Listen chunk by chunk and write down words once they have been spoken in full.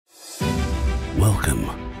Welcome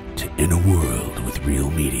to In a World with Real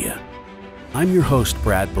Media. I'm your host,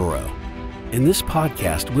 Brad Burrow. In this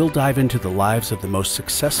podcast, we'll dive into the lives of the most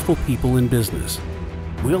successful people in business.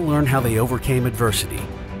 We'll learn how they overcame adversity,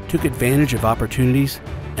 took advantage of opportunities,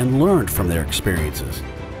 and learned from their experiences.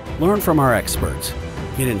 Learn from our experts,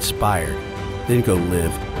 get inspired, then go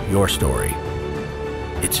live your story.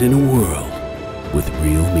 It's In a World with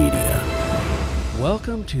Real Media.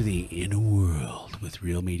 Welcome to the In a World with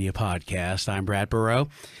Real Media podcast. I'm Brad Burrow.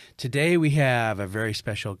 Today we have a very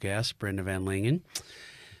special guest, Brenda VanLengen.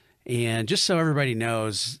 And just so everybody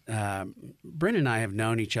knows, Brenda and I have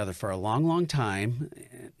known each other for a long, long time.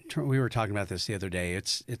 We were talking about this the other day.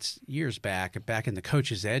 It's years back in the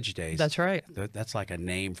Coach's Edge days. That's right. That's like a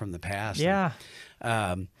name from the past. Yeah.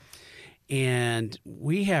 And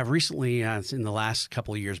we have recently, in the last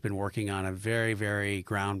couple of years, been working on a very, very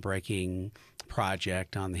groundbreaking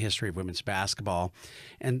project on the history of women's basketball.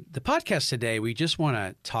 And the podcast today, we just want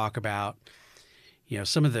to talk about,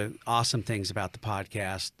 some of the awesome things about the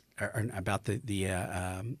podcast, or about the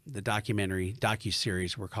documentary,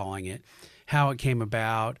 docuseries, we're calling it, how it came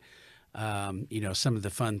about, some of the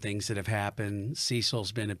fun things that have happened.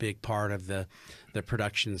 Cecil's been a big part of the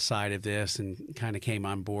production side of this and kind of came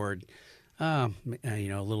on board, a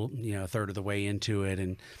third of the way into it,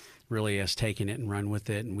 and really has taken it and run with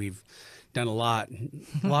it. And we've done a lot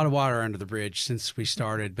of water under the bridge since we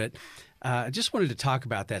started, but I just wanted to talk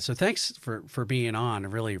about that. So thanks for being on. I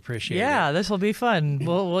really appreciate it. Yeah, this will be fun.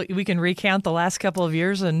 We can recount the last couple of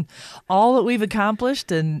years and all that we've accomplished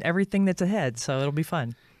and everything that's ahead. So it'll be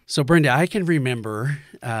fun. So Brenda, I can remember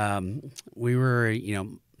we were,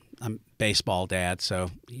 I'm a baseball dad, so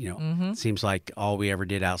It seems like all we ever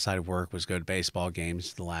did outside of work was go to baseball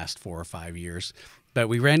games the last 4 or 5 years. But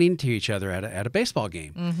we ran into each other at a baseball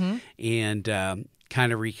game, and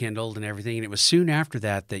kind of rekindled and everything. And it was soon after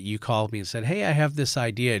that you called me and said, "Hey, I have this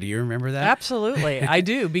idea." Do you remember that? Absolutely, I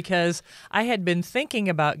do, because I had been thinking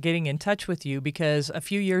about getting in touch with you because a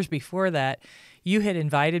few years before that, you had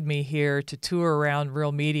invited me here to tour around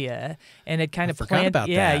Real Media, and had kind of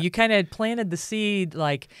planted. You kind of had planted the seed,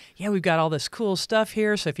 like, we've got all this cool stuff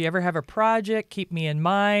here. So if you ever have a project, keep me in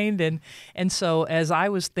mind. And so as I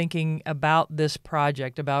was thinking about this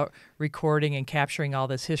project, about recording and capturing all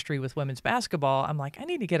this history with women's basketball, I'm like, I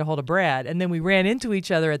need to get a hold of Brad. And then we ran into each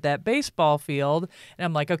other at that baseball field, and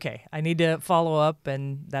I'm like, okay, I need to follow up.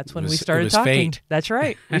 And that's when we started talking. Fate. That's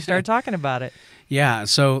right. We started talking about it. Yeah,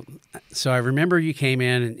 so I remember you came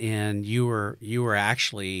in and you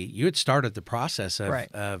had started the process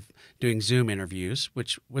of doing Zoom interviews,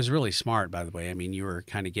 which was really smart, by the way. I mean, you were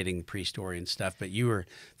kind of getting the pre-story and stuff, but you were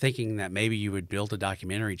thinking that maybe you would build a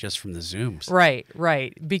documentary just from the Zooms.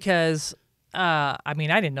 Right. Because I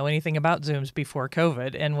didn't know anything about Zooms before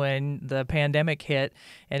COVID, and when the pandemic hit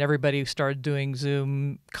and everybody started doing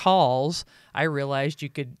Zoom calls, I realized you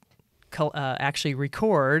could actually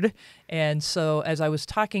record. And so as I was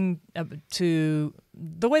talking to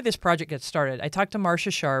the way this project gets started, I talked to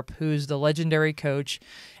Marcia Sharp, who's the legendary coach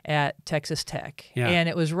at Texas Tech. Yeah. And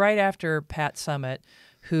it was right after Pat Summitt,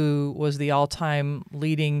 who was the all-time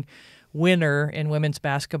leading winner in women's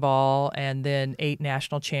basketball, and then 8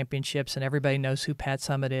 national championships, and everybody knows who Pat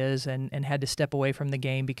Summitt is, and had to step away from the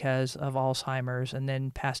game because of Alzheimer's, and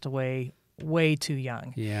then passed away way too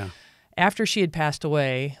young. Yeah. After she had passed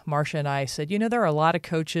away, Marcia and I said, there are a lot of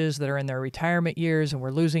coaches that are in their retirement years and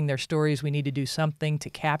we're losing their stories. We need to do something to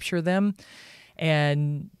capture them.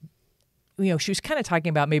 And, she was kind of talking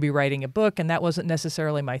about maybe writing a book, and that wasn't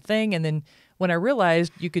necessarily my thing. And then when I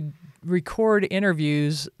realized you could record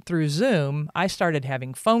interviews through Zoom, I started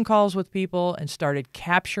having phone calls with people and started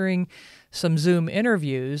capturing some Zoom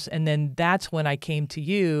interviews. And then that's when I came to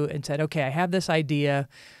you and said, okay, I have this idea.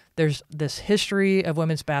 There's this history of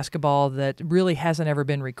women's basketball that really hasn't ever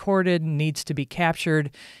been recorded, needs to be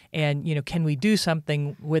captured, and, can we do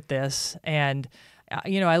something with this? And,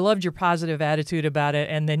 I loved your positive attitude about it,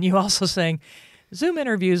 and then you also saying, Zoom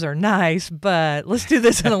interviews are nice, but let's do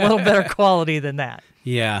this in a little better quality than that.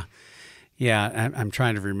 Yeah. I'm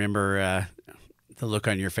trying to remember the look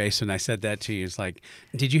on your face when I said that to you. It's like,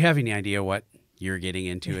 did you have any idea what you were getting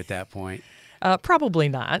into at that point? Probably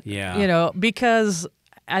not. Yeah. Because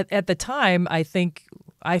at the time, I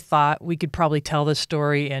thought we could probably tell this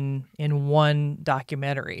story in one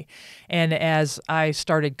documentary. And as I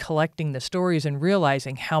started collecting the stories and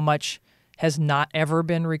realizing how much has not ever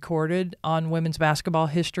been recorded on women's basketball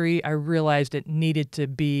history, I realized it needed to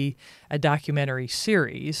be a documentary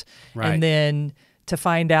series. Right. And then to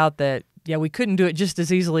find out that, we couldn't do it just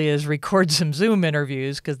as easily as record some Zoom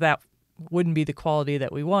interviews, because that wouldn't be the quality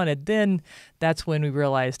that we wanted, then that's when we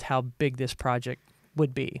realized how big this project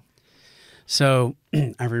would be. So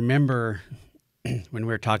I remember when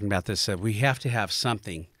we were talking about this, we have to have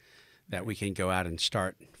something that we can go out and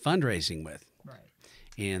start fundraising with. Right.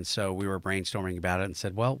 And so we were brainstorming about it and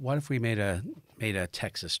said, well, what if we made a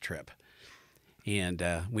Texas trip? And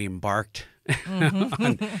we embarked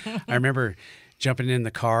on, I remember jumping in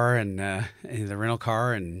the car and in the rental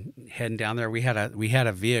car and heading down there. We had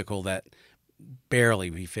a vehicle that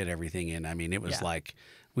barely we fit everything in. I mean, it was like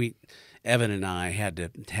Evan and I had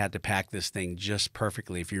to pack this thing just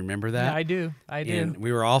perfectly. If you remember that, Yeah, I do. And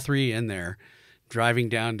we were all three in there, driving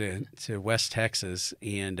down to West Texas,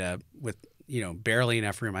 and with barely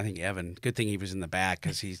enough room. I think Evan. Good thing he was in the back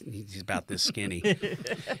because he's about this skinny.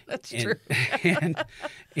 That's true.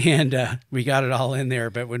 and we got it all in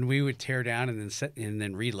there. But when we would tear down and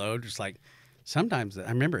then reload, it's like sometimes I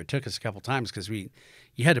remember it took us a couple times because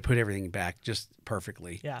you had to put everything back just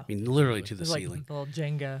perfectly. Yeah. I mean, literally to the ceiling. Like a little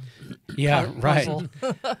Jenga. Yeah, right. puzzle.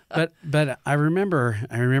 but I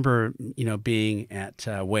remember being at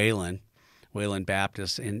Wayland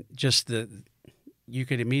Baptist, and just you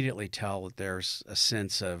could immediately tell that there's a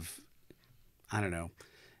sense of, I don't know,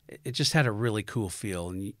 it just had a really cool feel,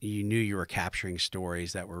 and you knew you were capturing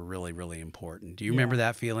stories that were really, really important. Do you remember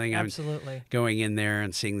that feeling? Absolutely. Going in there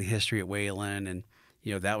and seeing the history at Wayland, and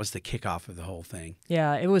that was the kickoff of the whole thing.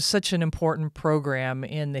 Yeah, it was such an important program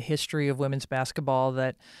in the history of women's basketball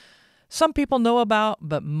that some people know about,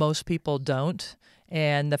 but most people don't.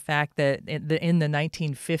 And the fact that in the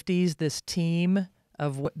 1950s,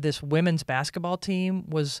 this women's basketball team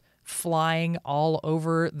was flying all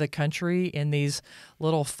over the country in these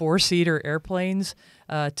little four-seater airplanes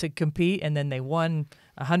to compete, and then they won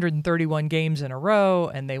 131 games in a row,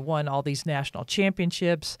 and they won all these national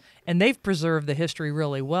championships, and they've preserved the history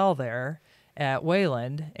really well there at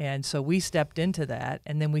Wayland. And so we stepped into that,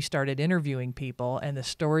 and then we started interviewing people and the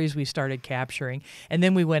stories we started capturing, and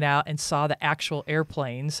then we went out and saw the actual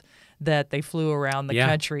airplanes that they flew around the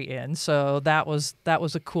country in. So that was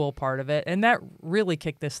a cool part of it, and that really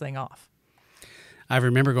kicked this thing off. I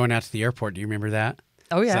remember going out to the airport. Do you remember that?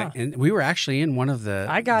 Oh yeah, and we were actually in one of the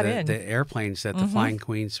the airplanes that the Flying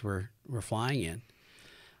Queens were flying in.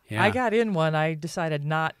 Yeah. I got in one. I decided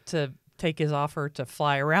not to take his offer to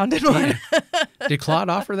fly around in one. Did Claude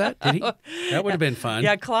offer that? Did he? That would have been fun.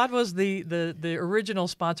 Yeah, Claude was the original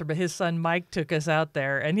sponsor, but his son Mike took us out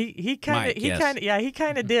there, and he kind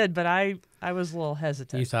of did, but I was a little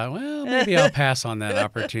hesitant. You thought, well, maybe I'll pass on that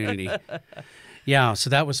opportunity. Yeah, so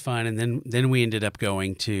that was fun, and then we ended up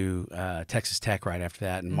going to Texas Tech right after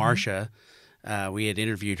that, and Marcia. We had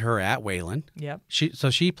interviewed her at Wayland. Yep.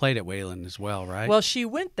 She played at Wayland as well, right? Well, she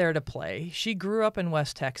went there to play. She grew up in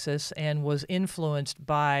West Texas and was influenced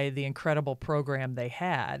by the incredible program they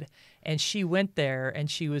had. And she went there, and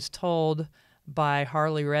she was told by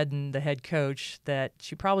Harley Redden, the head coach, that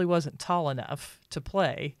she probably wasn't tall enough to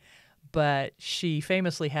play. But she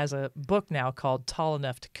famously has a book now called Tall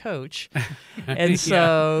Enough to Coach. And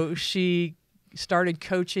so she started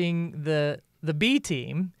coaching the B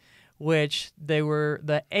team, which they were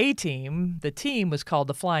the A team. The team was called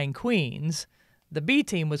the Flying Queens. The B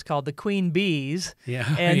team was called the Queen Bees.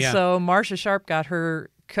 Yeah. And so Marcia Sharp got her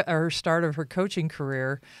start of her coaching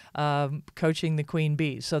career coaching the Queen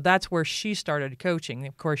Bees. So that's where she started coaching.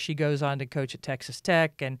 Of course, she goes on to coach at Texas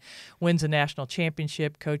Tech and wins a national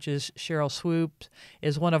championship. Coaches Cheryl Swoops,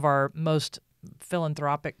 is one of our most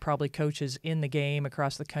philanthropic probably coaches in the game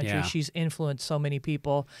across the country. Yeah. She's influenced so many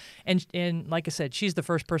people, and like I said, she's the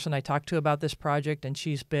first person I talked to about this project, and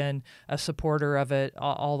she's been a supporter of it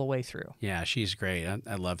all the way through. Yeah, she's great.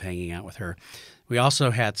 I love hanging out with her. We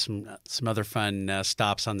also had some other fun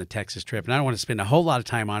stops on the Texas trip, and I don't want to spend a whole lot of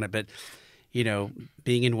time on it, but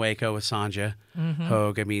being in Waco with Sanja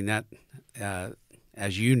Hogue, I mean that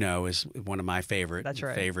as you know, is one of my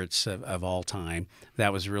favorites of all time.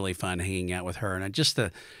 That was really fun hanging out with her, and just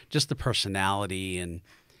the personality, and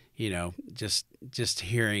just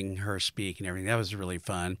hearing her speak and everything. That was really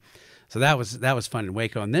fun. So that was fun in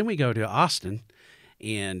Waco, and then we go to Austin,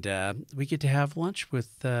 and we get to have lunch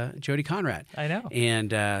with Jody Conrad. I know,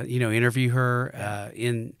 and interview her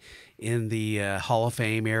in the Hall of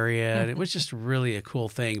Fame area, and it was just really a cool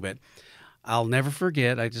thing. But I'll never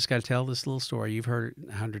forget. I just got to tell this little story. You've heard it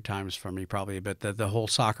 100 times from me probably, but the whole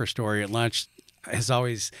soccer story at lunch is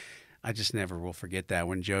always. I just never will forget that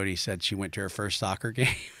when Jody said she went to her first soccer game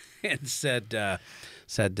and said, "Yeah,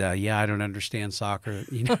 I don't understand soccer."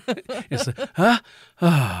 It's like,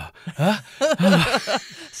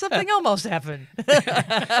 something almost happened.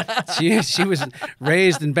 She was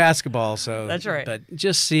raised in basketball, so that's right. But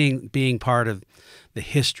just being part of the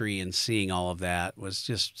history and seeing all of that was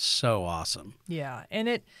just so awesome. Yeah,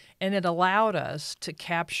 and And it allowed us to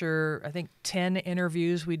capture, I think, 10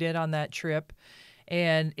 interviews we did on that trip.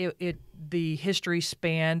 And the history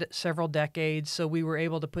spanned several decades, so we were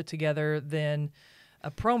able to put together then a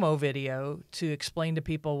promo video to explain to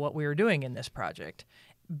people what we were doing in this project.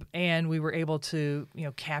 And we were able to,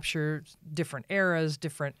 capture different eras,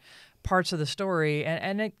 different parts of the story,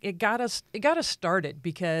 and it got us started,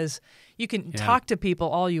 because you can talk to people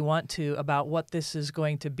all you want to about what this is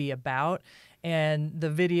going to be about. And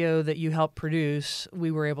the video that you helped produce,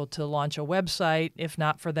 we were able to launch a website,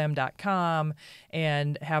 ifnotforthem.com,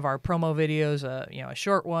 and have our promo videos, a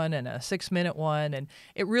short one and a 6-minute one. And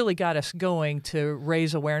it really got us going to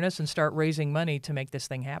raise awareness and start raising money to make this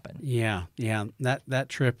thing happen. Yeah. That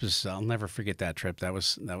trip I'll never forget that trip. That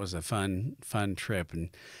was a fun trip,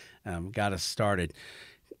 and got us started.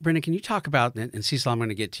 Brenda, can you talk about, and Cecil, I'm going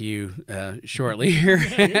to get to you shortly here,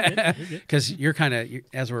 because you're kind of,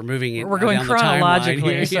 as we're moving we're going down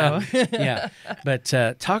chronologically. The timeline here. Yeah.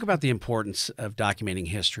 But talk about the importance of documenting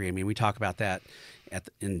history. I mean, we talk about that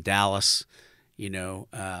in Dallas. You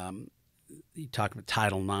talk about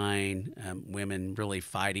Title IX, women really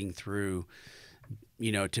fighting through,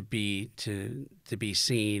 to be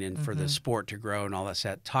seen and for the sport to grow and all that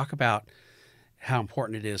stuff. Talk about how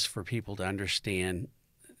important it is for people to understand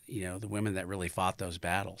the women that really fought those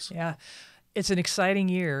battles. Yeah. It's an exciting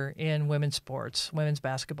year in women's sports, women's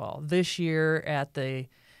basketball. This year at the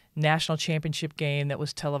national championship game that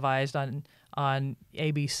was televised on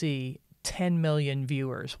ABC, 10 million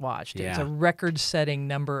viewers watched. Yeah. It's a record-setting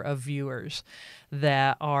number of viewers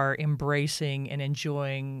that are embracing and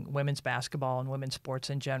enjoying women's basketball and women's sports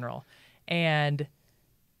in general. And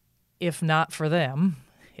if not for them,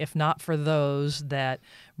 if not for those that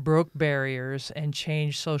broke barriers and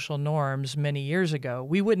changed social norms many years ago,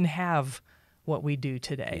 we wouldn't have what we do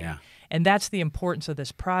today. Yeah. And that's the importance of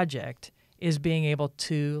this project, is being able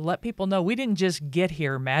to let people know we didn't just get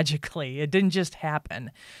here magically. It didn't just happen.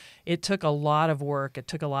 It took a lot of work. It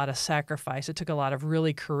took a lot of sacrifice. It took a lot of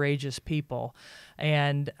really courageous people.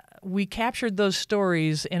 And we captured those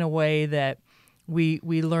stories in a way that we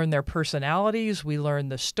learned their personalities, we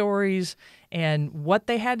learned the stories and what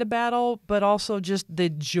they had to battle, but also just the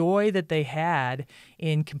joy that they had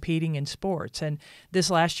in competing in sports. And this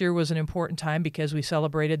last year was an important time because we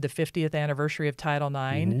celebrated the 50th anniversary of Title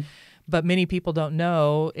IX. But many people don't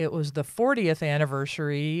know it was the 40th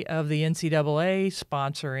anniversary of the NCAA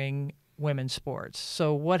sponsoring women's sports.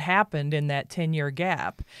 So what happened in that 10-year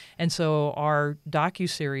gap? And so our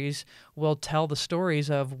docuseries will tell the stories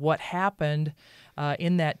of what happened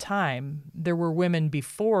in that time. There were women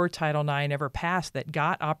before Title IX ever passed that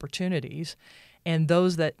got opportunities, and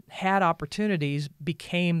those that had opportunities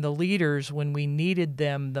became the leaders when we needed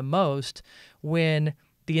them the most. When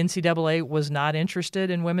the NCAA was not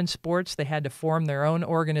interested in women's sports, they had to form their own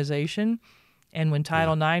organization. And when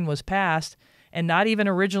Title IX was passed, and not even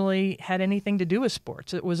originally had anything to do with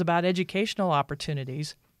sports, it was about educational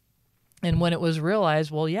opportunities. And when it was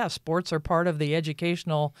realized, well, yeah, sports are part of the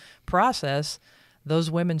educational process,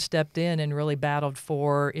 those women stepped in and really battled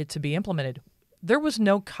for it to be implemented. There was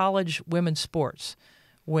no college women's sports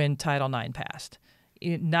when Title IX passed.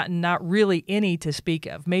 Not really any to speak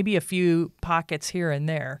of, maybe a few pockets here and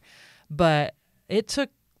there. But it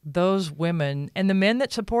took those women and the men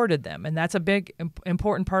that supported them, and that's a big,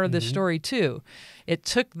 important part of this story too. It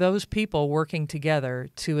took those people working together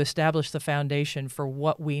to establish the foundation for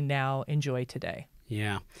what we now enjoy today.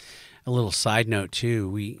 Yeah. A little side note, too,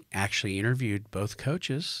 we actually interviewed both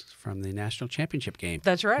coaches from the national championship game.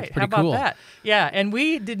 That's right. How about that? Yeah, and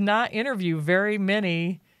we did not interview very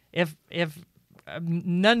many, if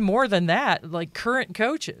none more than that, like current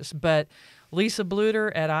coaches. But Lisa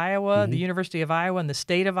Bluter at Iowa, the University of Iowa, and the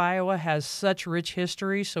state of Iowa has such rich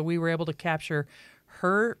history, so we were able to capture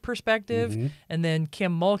her perspective. And then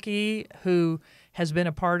Kim Mulkey, who has been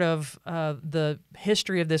a part of the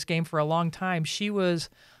history of this game for a long time. She was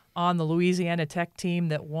on the Louisiana Tech team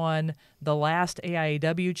that won the last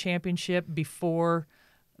AIAW championship before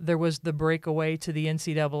there was the breakaway to the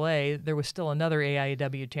NCAA. There was still another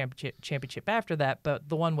AIAW championship after that, but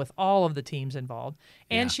the one with all of the teams involved.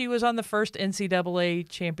 And she was on the first NCAA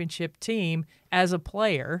championship team as a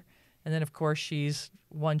player. And then, of course, she's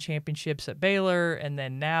won championships at Baylor and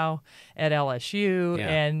then now at LSU.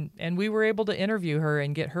 And we were able to interview her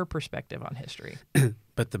and get her perspective on history.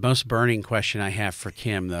 But the most burning question I have for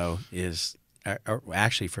Kim, though, is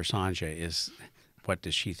actually for Sanjay, is what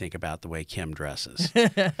does she think about the way Kim dresses?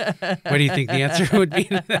 What do you think the answer would be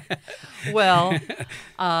to that? Well,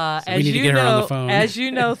 so we need to get her on the phone. As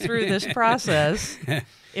you know through this process,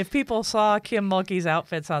 if people saw Kim Mulkey's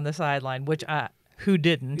outfits on the sideline, which who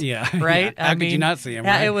didn't? Yeah. Right? Yeah. How could you not see him,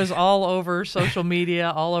 right? It was all over social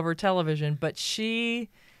media, all over television, but she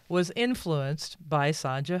was influenced by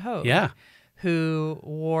Sanja Hogue. Yeah. Who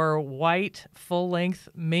wore white full-length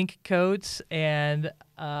mink coats and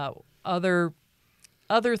other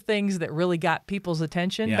things that really got people's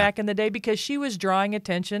attention back in the day, because she was drawing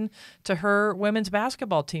attention to her women's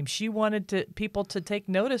basketball team. She wanted people to take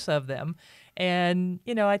notice of them. And,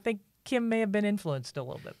 I think Kim may have been influenced a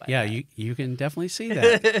little bit by that. Yeah, you can definitely see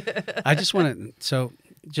that. I just want to, so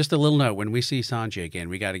just a little note, when we see Sanja again,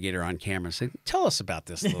 we got to get her on camera and say, tell us about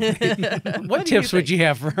this little thing. What tips would you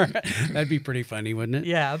have for her? That'd be pretty funny, wouldn't it?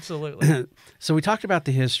 Yeah, absolutely. So we talked about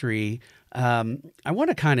the history. I want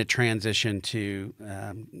to kind of transition to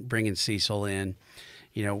bringing Cecil in.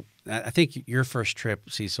 I think your first trip,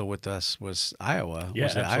 Cecil, with us was Iowa. Yeah,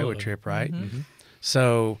 was the absolutely. Iowa trip, right? Mm-hmm.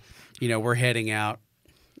 So, we're heading out.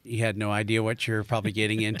 You had no idea what you're probably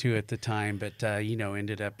getting into at the time, but,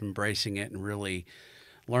 ended up embracing it and really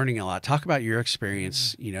learning a lot. Talk about your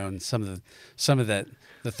experience, and some of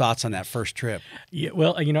the thoughts on that first trip. Yeah,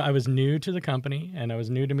 well, I was new to the company, and I was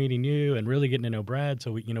new to meeting you and really getting to know Brad.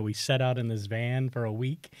 So we set out in this van for a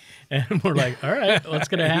week, and we're like, all right, what's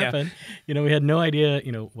going to happen? We had no idea,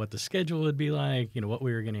 what the schedule would be like, what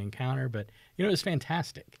we were going to encounter, but it was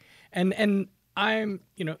fantastic. And I'm,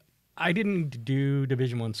 I didn't do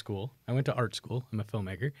Division I school. I went to art school. I'm a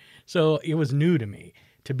filmmaker. So it was new to me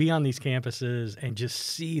to be on these campuses and just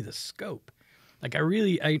see the scope. Like I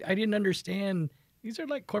didn't understand. These are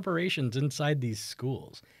like corporations inside these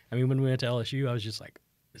schools. I mean, when we went to LSU, I was just like,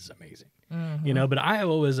 this is amazing. Mm-hmm. But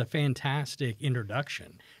Iowa was a fantastic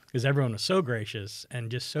introduction because everyone was so gracious and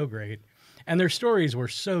just so great. And their stories were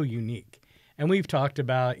so unique. And we've talked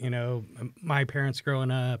about, my parents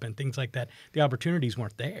growing up and things like that. The opportunities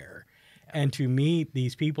weren't there. And to meet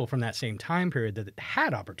these people from that same time period that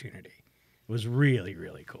had opportunity was really,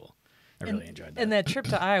 really cool. I really enjoyed that. And that trip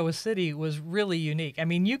to Iowa City was really unique. I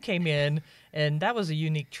mean, you came in, and that was a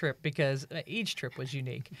unique trip because each trip was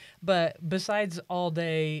unique. But besides all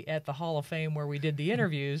day at the Hall of Fame where we did the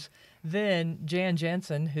interviews, then Jan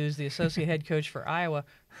Jensen, who's the associate head coach for Iowa,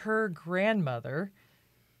 her grandmother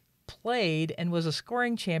played and was a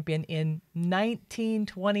scoring champion in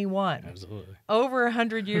 1921. Absolutely. Over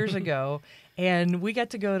 100 years ago. And we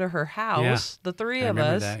got to go to her house, the three of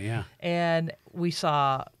us, and we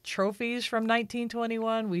saw trophies from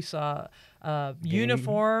 1921. We saw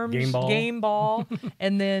uniforms, game ball,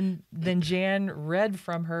 and then Jan read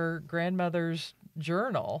from her grandmother's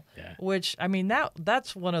journal, which, I mean,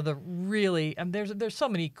 that's one of the really, there's so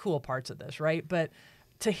many cool parts of this, right? But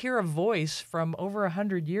to hear a voice from over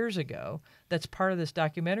 100 years ago that's part of this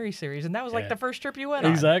documentary series, and that was like the first trip you went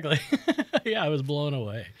on. Exactly. Yeah, I was blown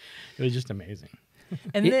away. It was just amazing.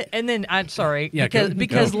 And then I'm sorry,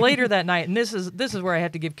 because later that night, and this is where I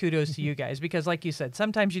have to give kudos to you guys, because like you said,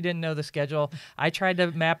 sometimes you didn't know the schedule. I tried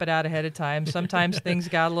to map it out ahead of time. Sometimes things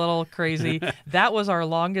got a little crazy. That was our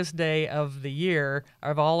longest day of the year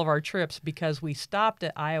of all of our trips because we stopped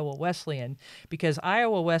at Iowa Wesleyan, because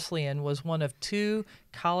Iowa Wesleyan was one of 2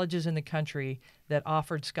 colleges in the country that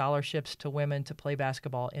offered scholarships to women to play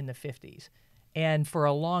basketball in the 50s. And for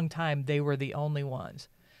a long time, they were the only ones.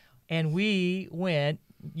 And you went,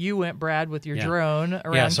 Brad, with your drone around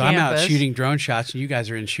campus. Yeah, so I'm out shooting drone shots, and you guys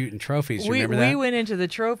are in shooting trophies. Remember that? We went into the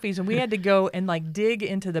trophies, and we had to go and dig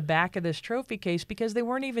into the back of this trophy case because they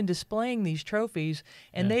weren't even displaying these trophies,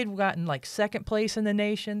 and they'd gotten second place in the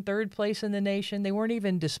nation, third place in the nation. They weren't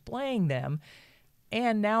even displaying them.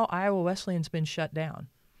 And now Iowa Wesleyan's been shut down.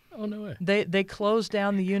 Oh, no way. They closed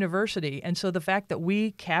down the university. And so the fact that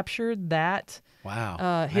we captured that history,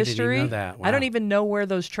 I didn't even know that. Wow. I don't even know where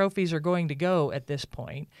those trophies are going to go at this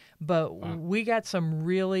point. But we got some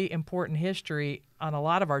really important history on a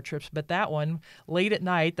lot of our trips. But that one, late at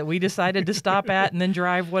night, that we decided to stop at and then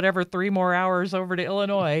drive 3 more hours over to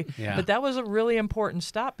Illinois. Yeah. But that was a really important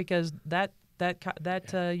stop because that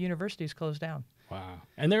university is closed down. Wow.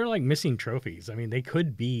 And they're missing trophies. I mean, they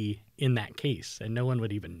could be in that case and no one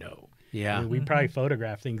would even know. Yeah. I mean, we probably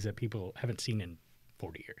photograph things that people haven't seen in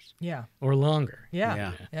 40 years. Yeah. Or longer.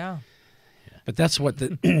 Yeah. But that's what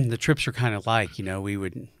the the trips are kind of like. We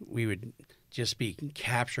would just be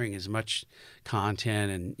capturing as much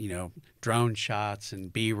content and, drone shots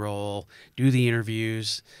and B-roll, do the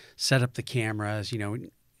interviews, set up the cameras,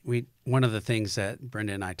 one of the things that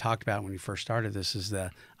Brenda and I talked about when we first started this is the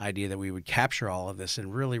idea that we would capture all of this in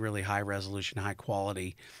really, really high resolution, high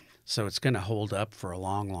quality. So it's going to hold up for a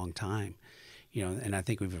long, long time, and I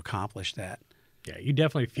think we've accomplished that. Yeah, you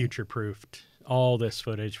definitely future-proofed all this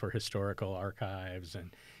footage for historical archives and,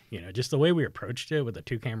 just the way we approached it with a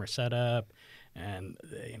 2-camera setup. and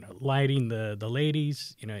lighting the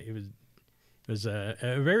ladies. It was a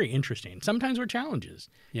very interesting. Sometimes were challenges.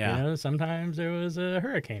 Yeah. Sometimes there was a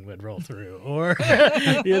hurricane would roll through, or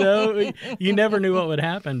you never knew what would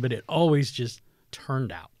happen, but it always just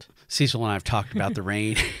turned out. Cecil and I have talked about the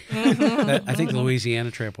rain. I think the Louisiana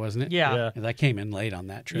trip, wasn't it? Yeah. That came in late on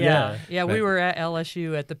that trip. Yeah. We were at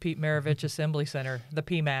LSU at the Pete Maravich Assembly Center, the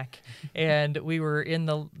PMAC, and we were in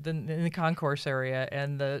the concourse area,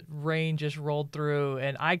 and the rain just rolled through,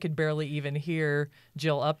 and I could barely even hear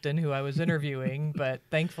Jill Upton, who I was interviewing, but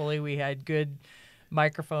thankfully we had good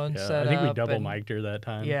microphones set up. I think we double mic'd her that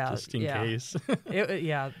time, just in case.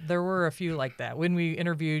 There were a few like that. When we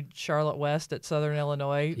interviewed Charlotte West at Southern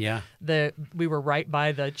Illinois, we were right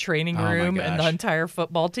by the training room, and the entire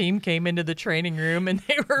football team came into the training room, and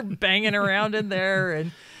they were banging around in there,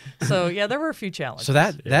 and so there were a few challenges. So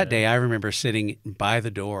that day, I remember sitting by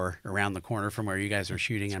the door around the corner from where you guys were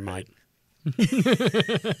shooting. I'm like,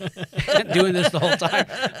 doing this the whole time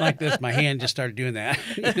like this. My hand just started doing that.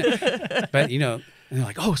 But and they're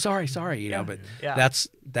like, oh, sorry, but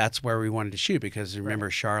that's where we wanted to shoot, because remember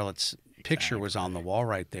Charlotte's picture was on the wall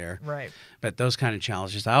right there. Right. But those kind of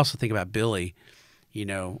challenges. I also think about Billy,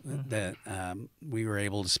 that we were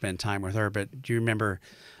able to spend time with her. But do you remember,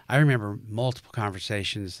 I remember multiple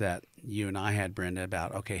conversations that you and I had, Brenda,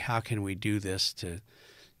 about, okay, how can we do this to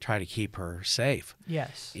try to keep her safe?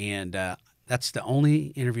 Yes. And that's the only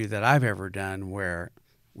interview that I've ever done where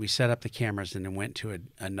we set up the cameras and then went to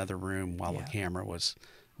another room while the camera was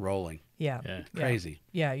rolling. Yeah. Crazy.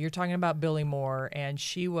 Yeah, you're talking about Billy Moore, and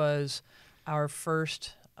she was our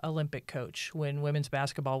first Olympic coach when women's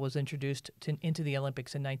basketball was introduced into the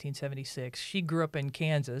Olympics in 1976. She grew up in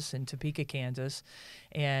Kansas, in Topeka, Kansas,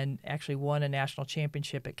 and actually won a national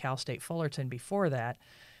championship at Cal State Fullerton before that.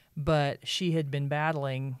 But she had been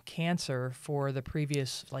battling cancer for the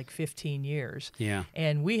previous 15 years. Yeah.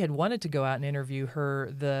 And we had wanted to go out and interview her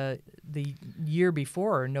the year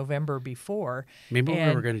before, November before. Maybe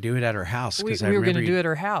we were going to do it at her house. We were going to do it at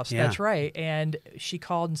her house. Yeah. That's right. And she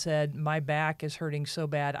called and said, my back is hurting so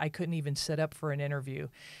bad I couldn't even sit up for an interview.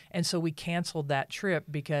 And so we canceled that trip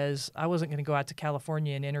because I wasn't going to go out to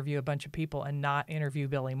California and interview a bunch of people and not interview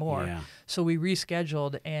Billy Moore. Yeah. So we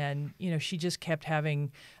rescheduled, and she just kept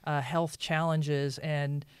having health challenges,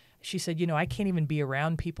 and she said, I can't even be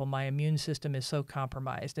around people. My immune system is so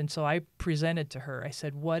compromised. And so I presented to her. I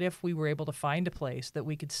said, what if we were able to find a place that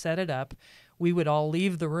we could set it up? We would all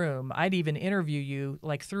leave the room. I'd even interview you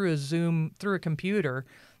through a Zoom, through a computer,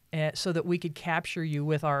 so that we could capture you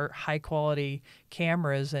with our high-quality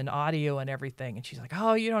cameras and audio and everything. And she's like,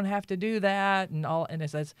 oh, you don't have to do that. And I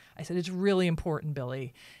said, it's really important,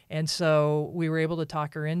 Billy. And so we were able to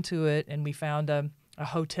talk her into it, and we found a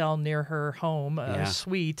hotel near her home, a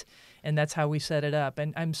suite, and that's how we set it up.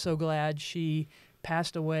 And I'm so glad she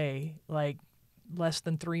passed away less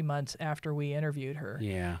than 3 months after we interviewed her.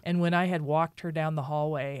 Yeah. And when I had walked her down the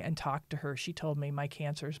hallway and talked to her, she told me, my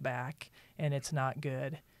cancer's back and it's not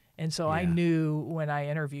good. And so I knew when I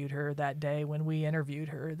interviewed her that day, when we interviewed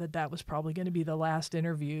her, that was probably going to be the last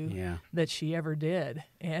interview that she ever did.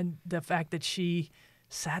 And the fact that she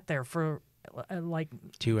sat there for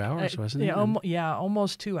 2 hours, wasn't it?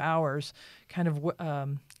 Almost 2 hours, kind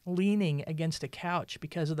of leaning against a couch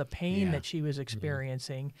because of the pain that she was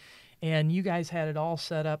experiencing. Mm-hmm. And you guys had it all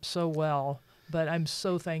set up so well, but I'm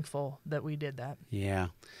so thankful that we did that. Yeah.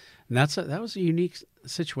 And that was a unique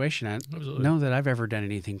situation. I don't know that I've ever done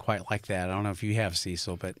anything quite like that. I don't know if you have,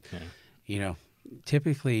 Cecil, but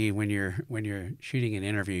typically when you're shooting an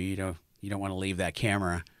interview, you don't want to leave that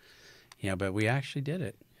camera. But we actually did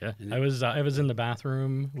it. Yeah, I was in the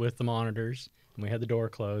bathroom with the monitors, and we had the door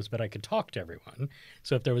closed, but I could talk to everyone.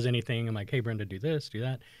 So if there was anything, I'm like, hey, Brenda, do this, do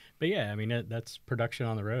that. But yeah, I mean, that's production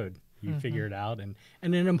on the road. You figure it out, and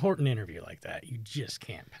an important interview like that, you just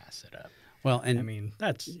can't pass it up. Well, and I mean,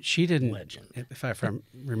 she didn't. Legend. If I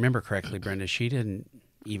remember correctly, Brenda, she didn't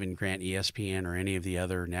even grant ESPN or any of the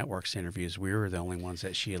other networks interviews. We were the only ones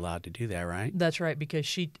that she allowed to do that, right? That's right, because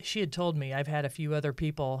she had told me, I've had a few other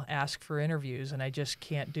people ask for interviews, and I just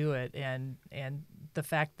can't do it. And the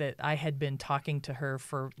fact that I had been talking to her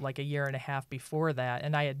for a year and a half before that,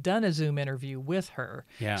 and I had done a Zoom interview with her.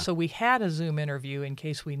 Yeah. So we had a Zoom interview in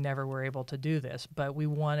case we never were able to do this, but we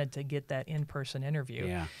wanted to get that in-person interview.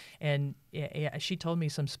 Yeah. And she told me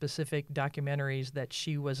some specific documentaries that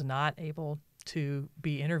she was not able to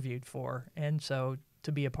be interviewed for, and so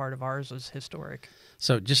to be a part of ours was historic.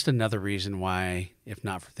 So just another reason why, if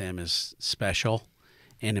not for them, is special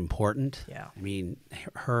and important. Yeah. I mean,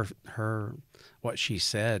 her what she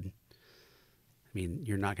said, I mean,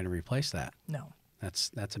 you're not going to replace that. No.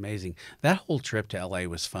 That's amazing. That whole trip to LA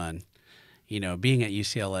was fun. being at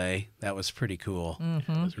UCLA, that was pretty cool.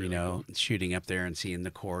 Mm-hmm. was really cool. Shooting up there and seeing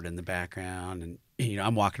the court in the background, and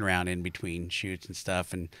I'm walking around in between shoots and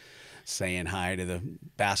stuff, and saying hi to the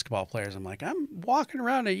basketball players. I'm like, I'm walking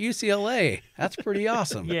around at UCLA. That's pretty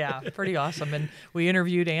awesome. Yeah, pretty awesome. And we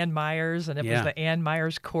interviewed Ann Myers, and it was the Ann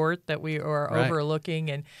Myers court that we were overlooking.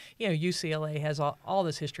 And, UCLA has all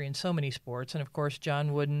this history in so many sports. And, of course,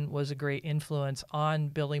 John Wooden was a great influence on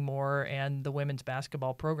Billy Moore and the women's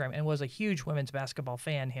basketball program and was a huge women's basketball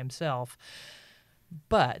fan himself.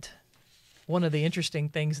 But one of the interesting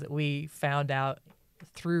things that we found out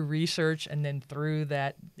through research and then through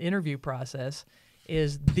that interview process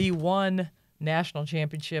is the one national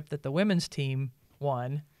championship that the women's team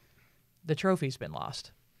won, the trophy's been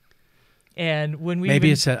lost. And when we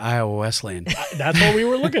it's at Iowa Wesleyan. That's what we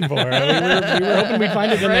were looking for. we were hoping we'd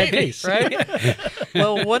find it in that case. Right?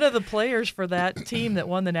 Well, one of the players for that team that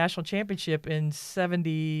won the national championship in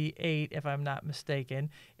 78, if I'm not mistaken,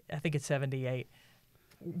 I think it's 78,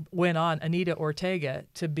 went on, Anita Ortega,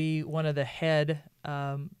 to be one of the head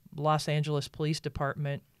Los Angeles Police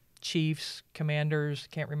Department chiefs, commanders,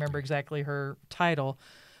 can't remember exactly her title.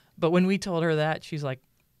 But when we told her that, she's like,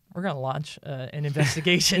 we're going to launch an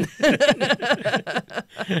investigation. That's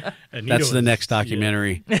the next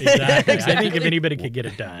documentary. Yeah, exactly. I think if anybody could get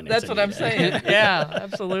it done. That's what I'm saying. Yeah,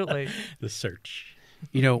 absolutely. The search.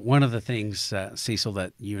 One of the things, Cecil,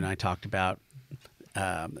 that you and I talked about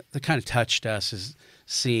that kind of touched us is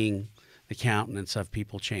seeing the countenance of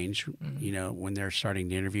people change, when they're starting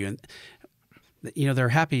to interview. And, they're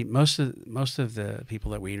happy. Most of the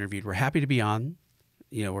people that we interviewed were happy to be on,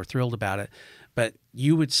 we're thrilled about it. But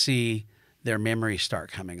you would see their memories start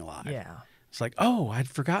coming alive. Yeah. It's like, oh, I'd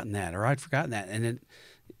forgotten that, or I'd forgotten that. And then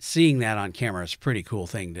seeing that on camera is a pretty cool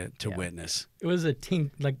thing to witness. It was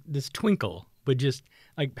like this twinkle, but just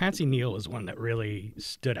like Patsy Neal was one that really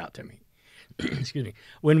stood out to me. Excuse me.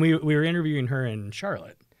 When we were interviewing her in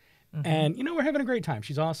Charlotte, and we're having a great time.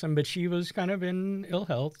 She's awesome, but she was kind of in ill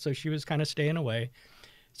health, so she was kind of staying away.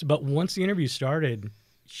 But once the interview started,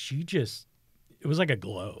 it was like a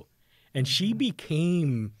glow, and she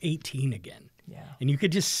became 18 again. Yeah, and you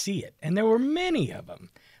could just see it. And there were many of them.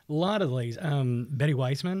 A lot of the ladies. Betty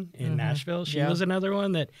Weissman in Nashville. She was another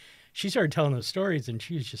one that she started telling those stories, and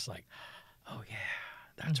she was just like, "Oh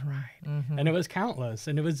yeah, that's right." And it was countless,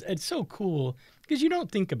 and it's so cool because you don't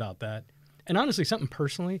think about that. And honestly, something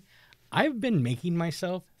personally, I've been making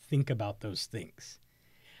myself think about those things.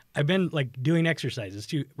 I've been like doing exercises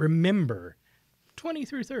to remember 20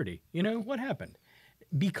 through 30, what happened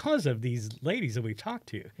because of these ladies that we've talked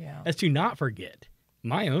to, as to not forget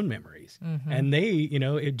my own memories. And they,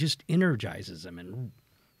 it just energizes them, and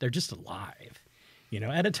they're just alive,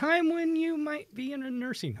 at a time when you might be in a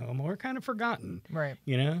nursing home or kind of forgotten, right.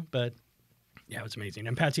 But yeah, it was amazing.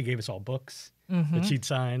 And Patsy gave us all books that she'd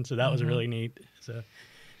signed, so that was really neat. So,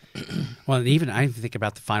 well, and even I think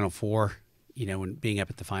about the Final Four, when being up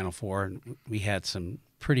at the Final Four, and we had some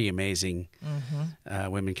pretty amazing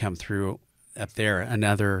women come through up there.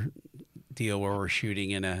 Another deal where we're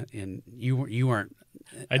shooting you weren't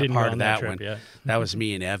I didn't part go on of that trip, one. Yeah. That was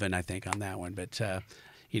me and Evan, I think, on that one. But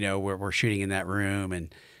we're shooting in that room,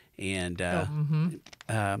 and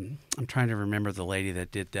I'm trying to remember the lady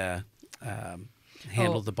that did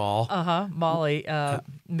handled the ball. Molly,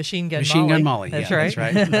 Machine Gun Molly. That's yeah, right.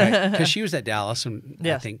 That's right. Because she was at Dallas, and I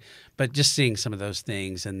Yes. think. But just seeing some of those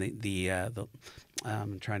things, and the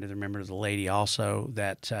I'm trying to remember the lady also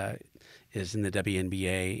that is in the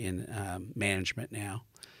WNBA in management now.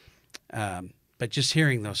 But just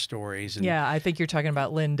hearing those stories. And I think you're talking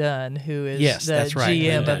about Lynn Dunn, who is the that's right.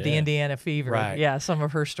 GM Lynn of the Indiana Fever. Right. Yeah, some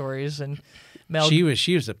of her stories. And Mel, she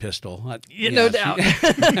was a pistol. no doubt.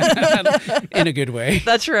 In a good way.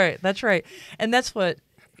 That's right. That's right. And that's what,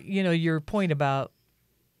 your point about,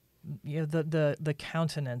 the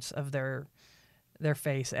countenance of their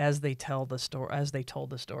face as they tell the story, as they told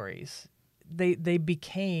the stories. They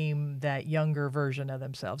became that younger version of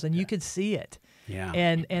themselves, and you could see it. Yeah.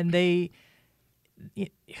 And they,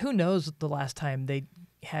 who knows the last time they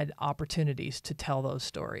had opportunities to tell those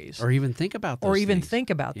stories. Or even think about those Or even things. think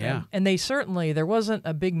about them. And there wasn't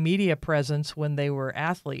a big media presence when they were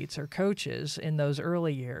athletes or coaches in those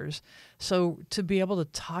early years. So to be able to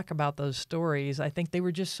talk about those stories, I think they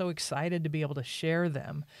were just so excited to be able to share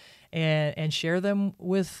them and share them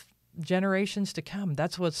with generations to come.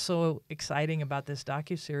 That's what's so exciting about this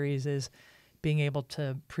docuseries is being able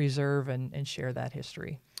to preserve and share that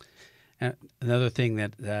history. Another thing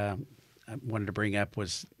that I wanted to bring up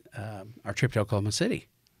was our trip to Oklahoma City.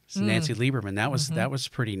 So Nancy Lieberman, that was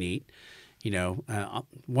pretty neat.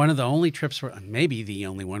 One of the only trips, maybe the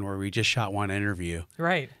only one where we just shot one interview.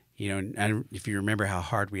 Right. and if you remember how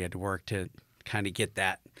hard we had to work to kind of get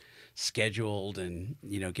that scheduled and,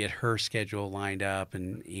 get her schedule lined up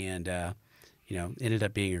and ended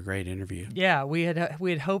up being a great interview. Yeah, we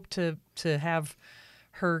had hoped to have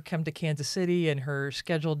her come to Kansas City, and her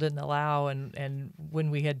schedule didn't allow. And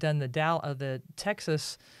when we had done the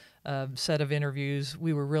Texas set of interviews,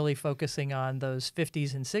 we were really focusing on those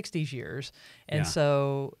 50s and 60s years. And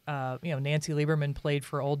so, Nancy Lieberman played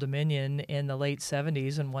for Old Dominion in the late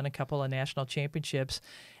 70s and won a couple of national championships.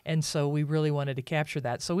 And so we really wanted to capture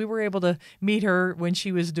that. So we were able to meet her when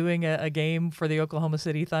she was doing a game for the Oklahoma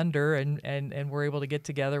City Thunder, and we're able to get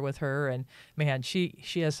together with her. And man, she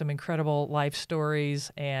has some incredible life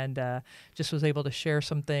stories, and just was able to share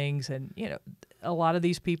some things. And a lot of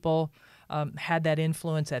these people had that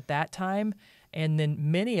influence at that time, and then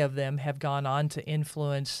many of them have gone on to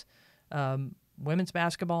influence women's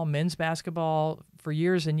basketball, men's basketball for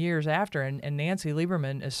years and years after. And Nancy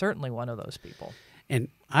Lieberman is certainly one of those people. And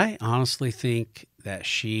I honestly think that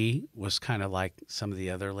she was kind of like some of the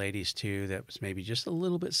other ladies too, that was maybe just a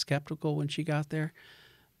little bit skeptical when she got there.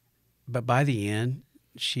 But by the end,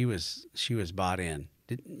 she was bought in.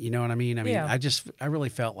 You know what I mean? I mean, Yeah. I really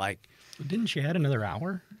felt like. Didn't she add another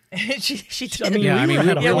hour? she did. I mean, Yeah, I mean, we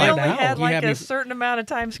had a we whole only hour. had We like had a me- certain amount of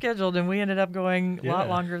time scheduled, and we ended up going a lot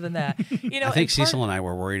longer than that. I think Cecil and I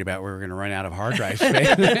were worried about we were going to run out of hard drive space.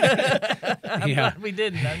 I'm glad we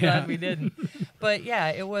didn't. I'm glad we didn't. But yeah,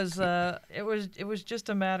 it was just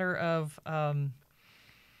a matter of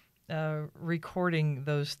recording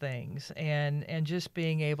those things and just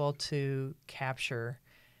being able to capture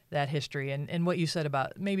that history. And what you said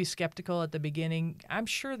about maybe skeptical at the beginning, I'm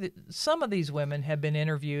sure that some of these women have been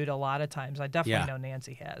interviewed a lot of times. I definitely know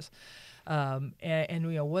Nancy has.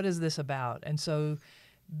 And what is this about? And so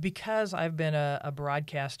because I've been a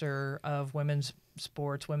broadcaster of women's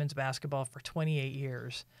sports, women's basketball for 28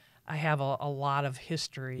 years, I have a lot of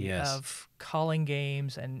history of calling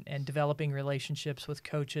games and developing relationships with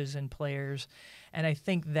coaches and players. And I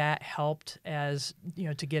think that helped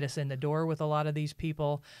to get us in the door with a lot of these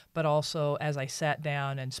people. But also, as I sat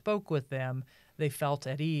down and spoke with them, they felt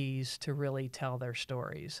at ease to really tell their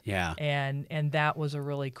stories. Yeah. And that was a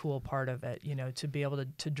really cool part of it, to be able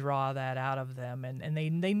to draw that out of them. And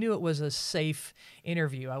they knew it was a safe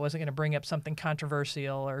interview. I wasn't going to bring up something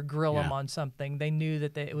controversial or grill them on something. They knew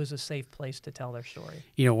that it was a safe place to tell their story.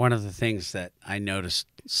 One of the things that I noticed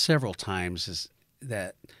several times is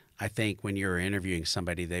that I think when you're interviewing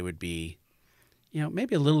somebody, they would be,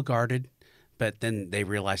 maybe a little guarded, but then they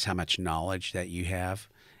realize how much knowledge that you have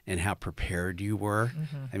and how prepared you were.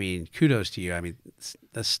 Mm-hmm. I mean, kudos to you. I mean,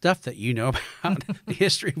 the stuff that you know about the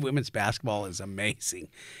history of women's basketball is amazing.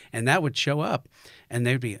 And that would show up, and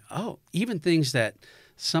they'd be, even things that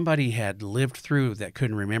somebody had lived through that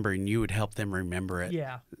couldn't remember, and you would help them remember it.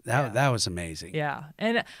 Yeah. That was amazing. Yeah.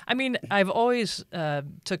 And I mean, I've always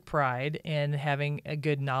took pride in having a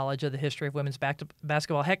good knowledge of the history of women's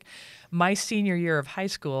basketball. Heck, my senior year of high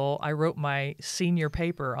school, I wrote my senior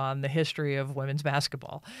paper on the history of women's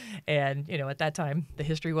basketball. And, at that time, the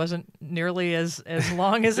history wasn't nearly as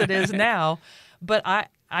long as it is now. But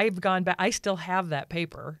I've gone back. I still have that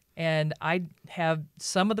paper, and I have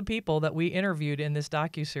some of the people that we interviewed in this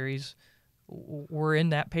docuseries were in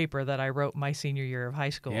that paper that I wrote my senior year of high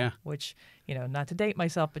school, which, not to date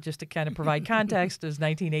myself, but just to kind of provide context, is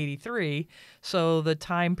 1983. So the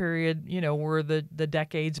time period, were the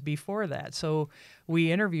decades before that. So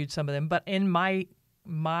we interviewed some of them. But in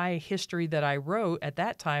my history that I wrote at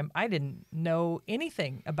that time, I didn't know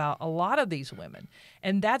anything about a lot of these women.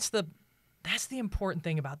 And that's the important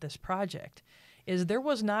thing about this project, is there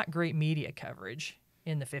was not great media coverage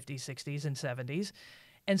in the 50s, 60s, and 70s.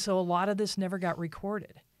 And so a lot of this never got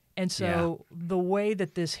recorded. And so the way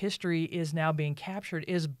that this history is now being captured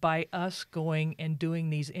is by us going and doing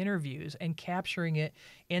these interviews and capturing it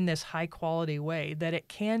in this high quality way that it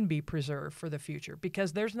can be preserved for the future,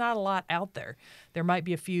 because there's not a lot out there. There might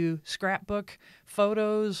be a few scrapbook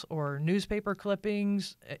photos or newspaper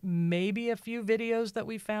clippings, maybe a few videos that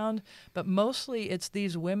we found, but mostly it's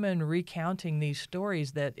these women recounting these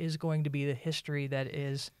stories that is going to be the history that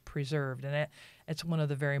is preserved. And it's one of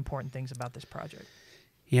the very important things about this project.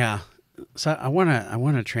 Yeah. So I want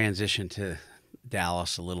to transition to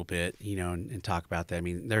Dallas a little bit, and talk about that. I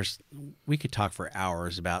mean, we could talk for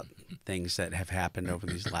hours about things that have happened over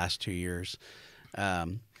these last 2 years.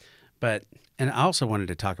 And I also wanted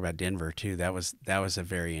to talk about Denver too. That was a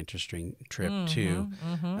very interesting trip too.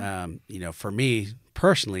 Mm-hmm. For me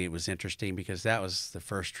personally, it was interesting because that was the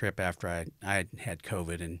first trip after I had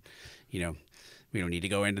COVID, and we don't need to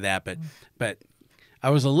go into that, but I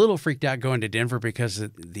was a little freaked out going to Denver because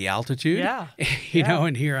of the altitude. Yeah. you know,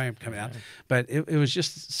 and here I am coming out. But it was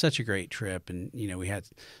just such a great trip, and we had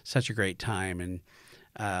such a great time,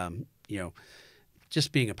 and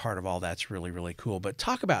just being a part of all that's really, really cool. But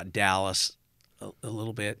talk about Dallas a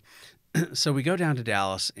little bit. So we go down to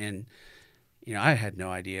Dallas, and I had no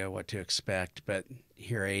idea what to expect, but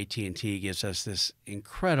here AT&T gives us this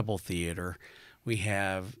incredible theater. We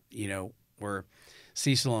have, where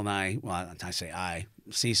Cecil and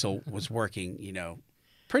Cecil was working,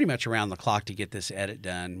 pretty much around the clock to get this edit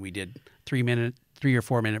done. We did 3 or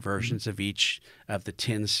 4 minute versions of each of the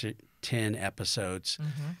 10 episodes.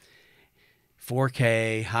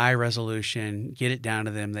 4K, high resolution, get it down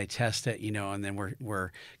to them. They test it, and then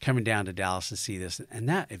we're coming down to Dallas to see this. And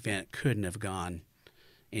that event couldn't have gone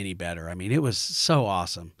any better. I mean, it was so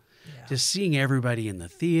awesome. Yeah. Just seeing everybody in the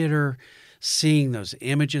theater, seeing those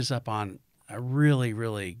images up on a really,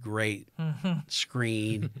 really great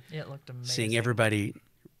screen. It looked amazing. Seeing everybody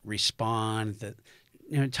respond.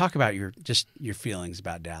 Talk about your feelings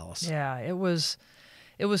about Dallas. Yeah, it was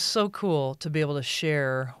so cool to be able to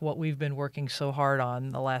share what we've been working so hard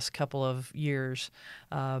on the last couple of years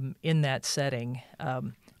in that setting.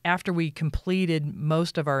 After we completed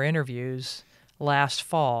most of our interviews last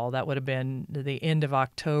fall, that would have been the end of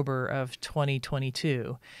October of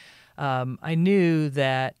 2022, I knew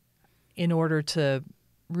that in order to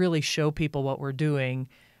really show people what we're doing,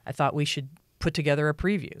 I thought we should put together a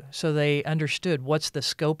preview so they understood what's the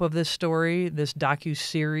scope of this story, this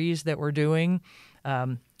docu-series that we're doing,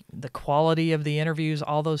 the quality of the interviews,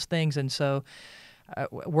 all those things. And so I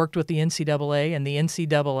worked with the NCAA, and the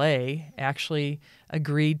NCAA actually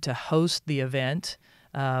agreed to host the event.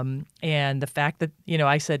 And the fact that,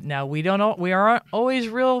 I said, now we aren't always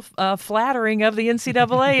real flattering of the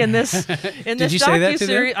NCAA in this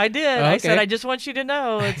docu-series. I did. Oh, okay. I said, I just want you to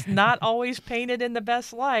know it's not always painted in the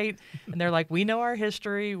best light. And they're like, we know our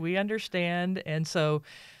history, we understand. And so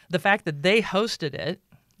the fact that they hosted it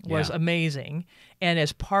was amazing. And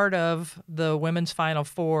as part of the Women's Final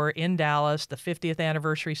Four in Dallas, the 50th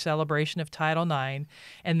anniversary celebration of Title IX,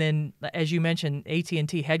 and then, as you mentioned,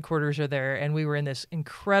 AT&T headquarters are there, and we were in this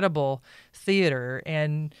incredible theater,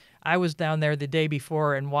 and I was down there the day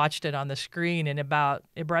before and watched it on the screen, and it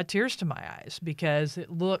brought tears to my eyes because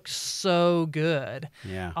it looks so good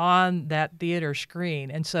on that theater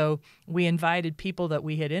screen. And so we invited people that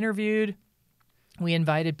we had interviewed. We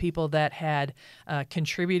invited people that had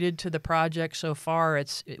contributed to the project so far.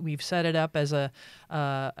 We've set it up as a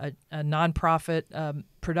nonprofit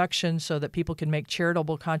production so that people can make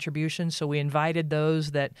charitable contributions. So we invited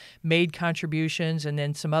those that made contributions, and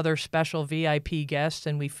then some other special VIP guests,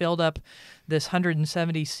 and we filled up this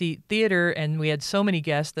 170-seat theater, and we had so many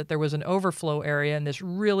guests that there was an overflow area and this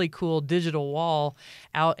really cool digital wall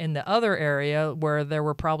out in the other area where there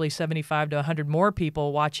were probably 75 to 100 more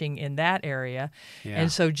people watching in that area. Yeah.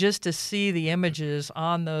 And so just to see the images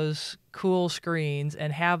on those cool screens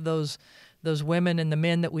and have those women and the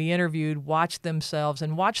men that we interviewed watch themselves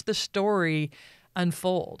and watch the story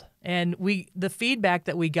unfold. And the feedback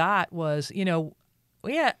that we got was,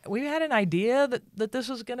 we had an idea that this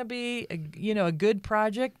was going to be a good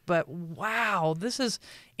project, but wow, this is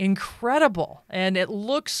incredible, and it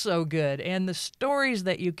looks so good, and the stories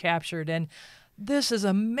that you captured, and this is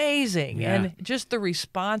amazing, and just the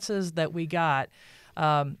responses that we got.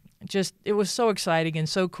 It was so exciting and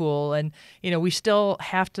so cool. And, we still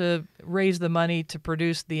have to raise the money to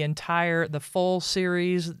produce the full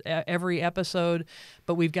series, every episode,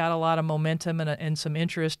 but we've got a lot of momentum and some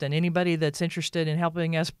interest, and anybody that's interested in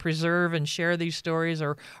helping us preserve and share these stories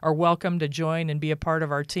are welcome to join and be a part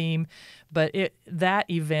of our team. But that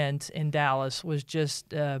event in Dallas was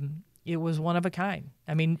just, it was one of a kind.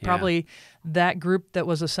 I mean, probably that group that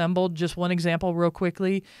was assembled, just one example real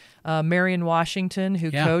quickly, Marion Washington,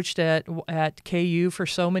 who coached at KU for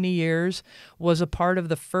so many years, was a part of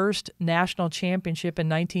the first national championship in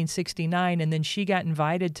 1969, and then she got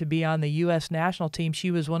invited to be on the U.S. national team.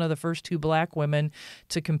 She was one of the first 2 black women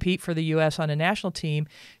to compete for the U.S. on a national team.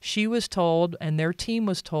 She was told, and their team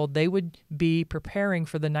was told, they would be preparing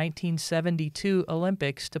for the 1972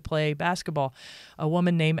 Olympics to play basketball. A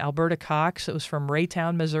woman named Alberta Cox, it was from Raytown,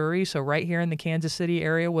 Missouri, so right here in the Kansas City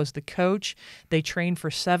area, was the coach. They trained for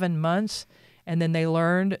 7 months, and then they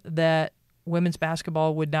learned that women's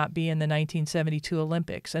basketball would not be in the 1972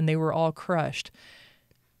 Olympics, and they were all crushed.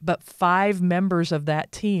 But 5 members of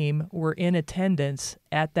that team were in attendance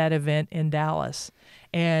at that event in Dallas,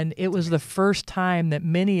 and it was the first time that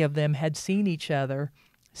many of them had seen each other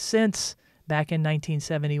since back in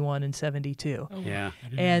 1971 and 72. Oh, Yeah. I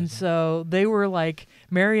didn't And realize that. so they were like,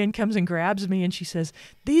 Marion comes and grabs me and she says,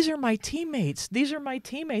 "These are my teammates. These are my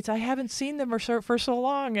teammates. I haven't seen them for so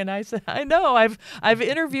long." And I said, "I know. I've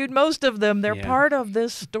interviewed most of them. They're Yeah. part of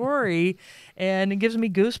this story." And it gives me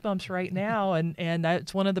goosebumps right now. And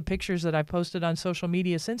that's one of the pictures that I posted on social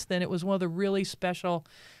media since then. It was one of the really special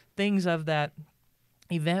things of that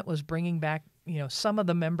event was bringing back, some of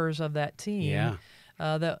the members of that team. Yeah.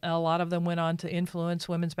 That a lot of them went on to influence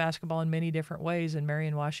women's basketball in many different ways, and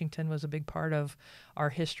Marion Washington was a big part of our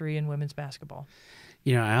history in women's basketball.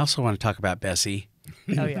 I also want to talk about Bessie.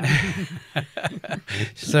 Oh yeah,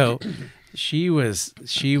 So she was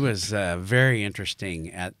very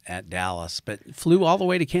interesting at Dallas, but flew all the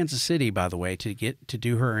way to Kansas City, by the way, to get to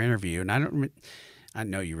do her interview. And I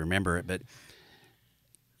know you remember it, but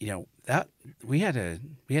that we had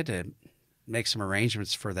to make some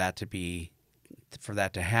arrangements for that to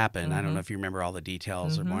happen. Mm-hmm. I don't know if you remember all the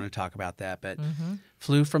details or want to talk about that, but Mm-hmm.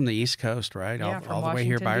 flew from the East Coast, right? Yeah, all from the way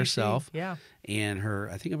here by Washington, D.C. herself. Yeah, And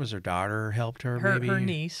I think it was her daughter helped her, maybe? her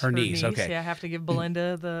niece. Her niece, okay. Yeah, I have to give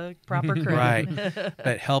Belinda the proper credit. Right.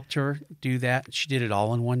 But helped her do that. She did it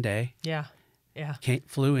all in one day. Yeah.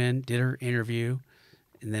 Flew in, did her interview,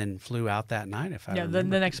 and then flew out that night, if I Yeah,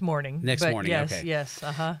 remember. the next morning. Next But morning, yes, okay. Yes,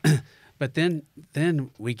 uh-huh. But then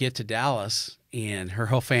we get to Dallas, and her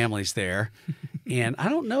whole family's there. And I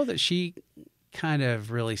don't know that she kind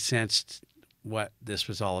of really sensed what this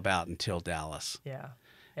was all about until Dallas. Yeah.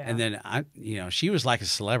 And then she was like a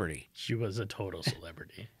celebrity. She was a total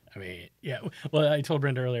celebrity. I mean, yeah. Well, I told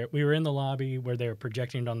Brenda earlier, we were in the lobby where they were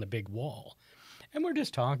projecting it on the big wall. And we're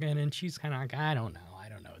just talking, and she's kind of like, I don't know.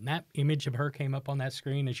 And that image of her came up on that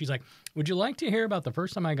screen, and she's like, "Would you like to hear about the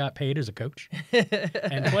first time I got paid as a coach?"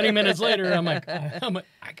 And 20 minutes later, I'm like, I gotta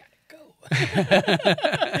go.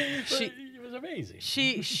 It was amazing.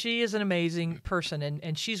 She is an amazing person,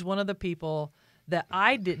 and she's one of the people that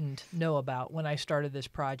I didn't know about when I started this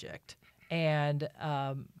project. And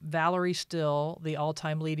Valerie Still, the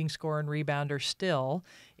all-time leading scorer and rebounder still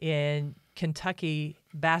in Kentucky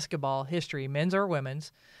basketball history, men's or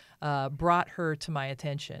women's, brought her to my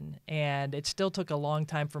attention. And it still took a long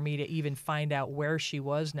time for me to even find out where she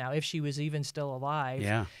was now, if she was even still alive.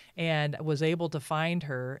 Yeah. And was able to find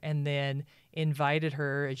her and then invited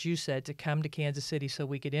her, as you said, to come to Kansas City so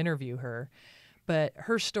we could interview her. But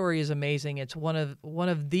her story is amazing. It's one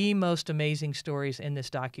of the most amazing stories in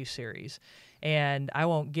this docuseries. And I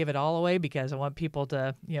won't give it all away because I want people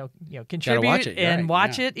to contribute watch it, and right,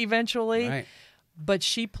 watch yeah. it eventually. Right. But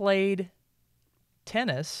she played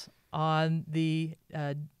tennis on the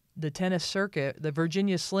tennis circuit, the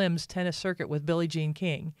Virginia Slims tennis circuit with Billie Jean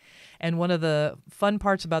King. And one of the fun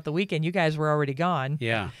parts about the weekend, you guys were already gone.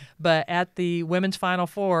 Yeah. But at the women's Final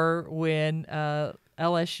Four, when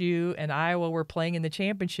LSU and Iowa were playing in the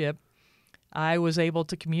championship, I was able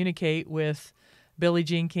to communicate with Billie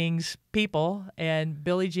Jean King's people, and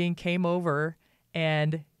Billie Jean came over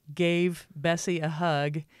and gave Bessie a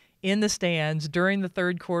hug in the stands during the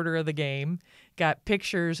third quarter of the game, got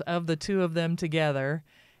pictures of the two of them together,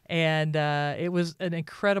 and it was an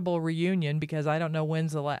incredible reunion because I don't know when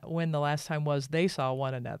the last time was they saw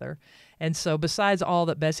one another. And so besides all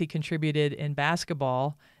that Bessie contributed in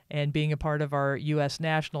basketball and being a part of our U.S.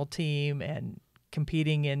 national team and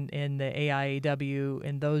competing in the AIAW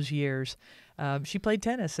in those years, she played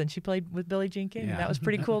tennis, and she played with Billie Jean King. Yeah. That was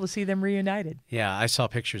pretty cool to see them reunited. Yeah, I saw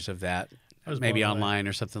pictures of that, was maybe blown away. online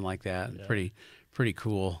or something like that. Yeah. Pretty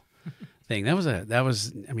cool thing. That was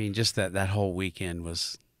I mean, just that whole weekend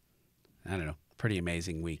was, I don't know, pretty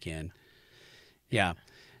amazing weekend. Yeah.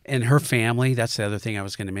 And her family, that's the other thing I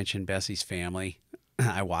was going to mention, Bessie's family.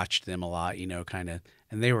 I watched them a lot, kind of,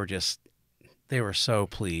 and they were so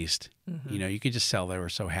pleased. Mm-hmm. You could just tell they were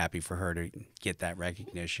so happy for her to get that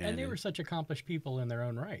recognition. And they were such accomplished people in their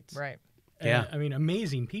own rights. Right. And, Yeah. I mean,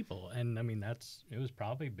 amazing people. And I mean, it was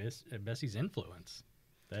probably Bessie's influence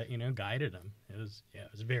that, guided them. It was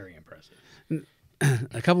very impressive.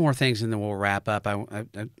 A couple more things, and then we'll wrap up. I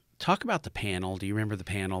talk about the panel. Do you remember the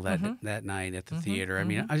panel that night at the theater? I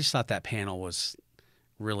mean, I just thought that panel was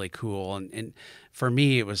really cool, and for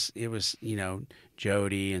me, it was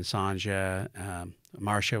Jody and Sanja,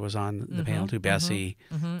 Marcia was on the panel too, Bessie,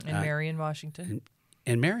 And Marion Washington.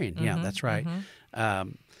 and Marion. Yeah, that's right.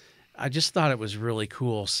 I just thought it was really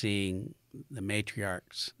cool seeing the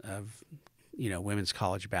matriarchs of women's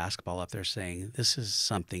college basketball up there saying this is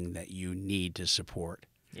something that you need to support.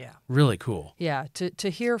 Yeah. Really cool. Yeah, to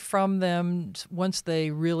hear from them once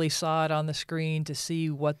they really saw it on the screen, to see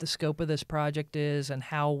what the scope of this project is and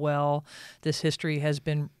how well this history has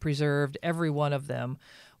been preserved, every one of them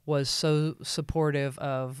was so supportive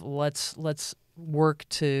of let's work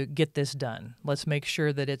to get this done. Let's make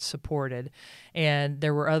sure that it's supported. And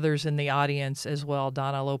there were others in the audience as well.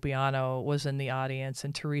 Donna Lopiano was in the audience,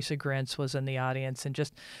 and Teresa Grentz was in the audience, and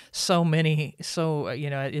just so many. So,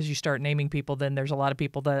 as you start naming people, then there's a lot of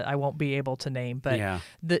people that I won't be able to name, but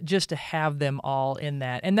just to have them all in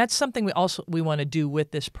that. And that's something we want to do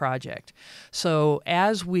with this project. So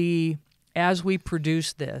as we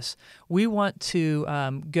produce this, we want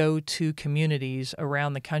to go to communities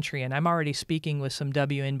around the country, and I'm already speaking with some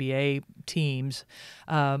WNBA teams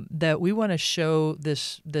that we want to show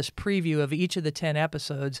this preview of each of the 10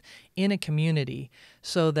 episodes in a community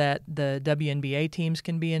so that the WNBA teams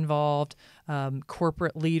can be involved.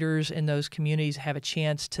 Corporate leaders in those communities have a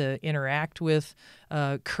chance to interact with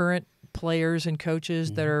current players and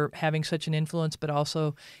coaches that are having such an influence, but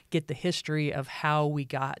also get the history of how we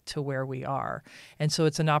got to where we are. And so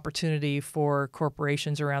it's an opportunity for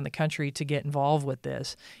corporations around the country to get involved with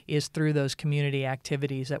this is through those community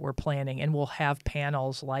activities that we're planning. And we'll have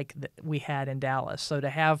panels like we had in Dallas. So to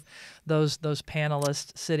have those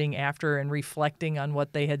panelists sitting after and reflecting on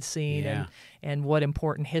what they had seen and what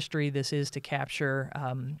important history this is to capture,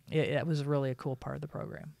 it was really a cool part of the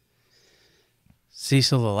program.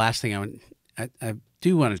 Cecil, the last thing I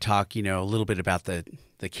do want to talk, a little bit about the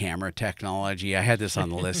camera technology. I had this on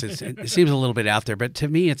the list. It seems a little bit out there, but to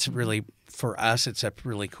me, it's really, for us, it's a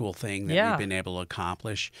really cool thing that we've been able to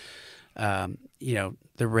accomplish. The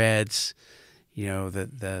reds,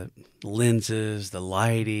 the lenses, the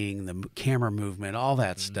lighting, the camera movement, all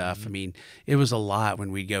that stuff. I mean, it was a lot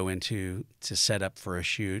when we go to set up for a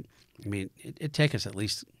shoot. I mean, it'd take us at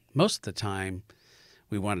least most of the time.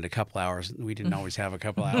 We wanted a couple hours. We didn't always have a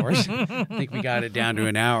couple hours. I think we got it down to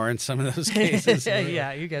an hour in some of those cases.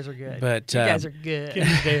 Yeah, you guys are good. But you guys are good.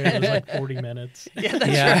 Kim's day, it was like 40 minutes. Yeah,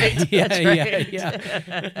 that's right.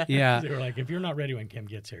 Yeah. They were like, if you're not ready when Kim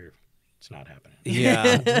gets here, it's not happening.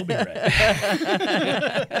 Yeah. We'll be ready.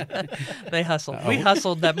 They hustled. We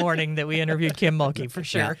hustled that morning that we interviewed Kim Mulkey, for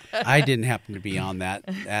sure. Yeah, I didn't happen to be on that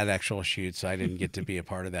actual shoot, so I didn't get to be a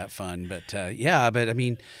part of that fun. But I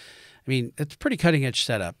mean, it's pretty cutting edge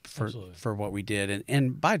setup for what we did,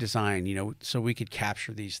 and by design, so we could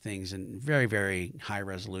capture these things in very, very high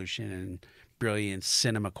resolution and brilliant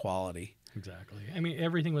cinema quality. Exactly. I mean,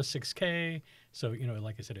 everything was 6K, so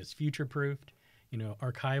like I said, it's future proofed.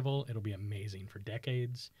 Archival, it'll be amazing for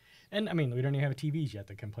decades. And I mean, we don't even have TVs yet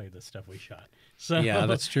that can play the stuff we shot. So yeah,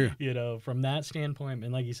 that's true. From that standpoint,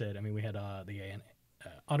 and like you said, I mean, we had the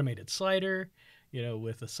automated slider.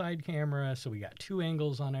 With the side camera, so we got 2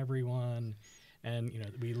 angles on everyone, and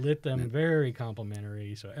we lit them very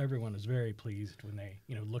complimentary, so everyone was very pleased when they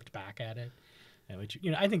looked back at it, which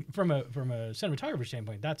I think from a cinematographer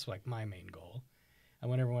standpoint, that's like my main goal. I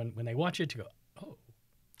want everyone when they watch it to go, oh,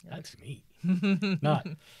 that's me, not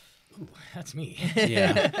ooh, that's me.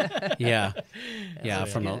 Yeah.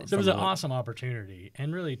 So it was an awesome opportunity,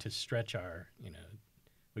 and really to stretch our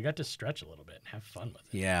we got to stretch a little bit and have fun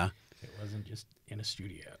with it. Yeah. It wasn't just in a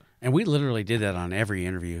studio. And we literally did that on every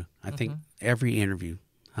interview. I think every interview,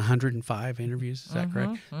 105 interviews, is that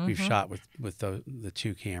correct? We've shot with the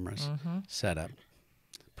 2 cameras set up.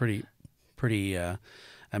 Pretty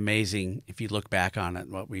amazing if you look back on it,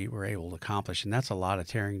 what we were able to accomplish. And that's a lot of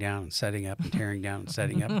tearing down and setting up and tearing down and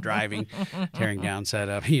setting up, driving, tearing down, set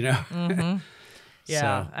up, Yeah,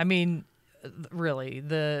 So, I mean, really,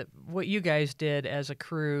 what you guys did as a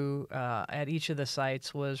crew at each of the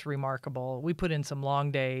sites was remarkable. We put in some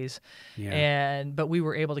long days, but we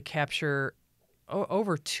were able to capture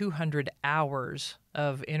over 200 hours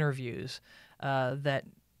of interviews that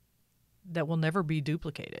will never be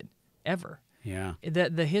duplicated, ever. Yeah.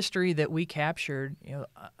 The history that we captured,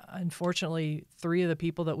 unfortunately, 3 of the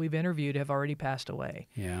people that we've interviewed have already passed away.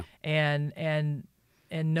 Yeah. And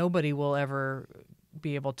nobody will ever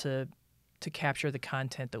be able to capture the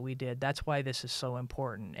content that we did. That's why this is so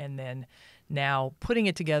important. And then now putting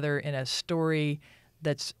it together in a story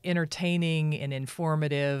that's entertaining and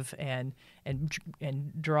informative and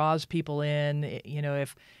draws people in.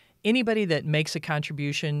 If anybody that makes a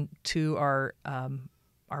contribution to our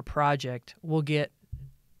project will get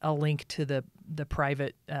a link to the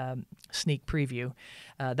private sneak preview.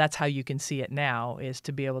 That's how you can see it now, is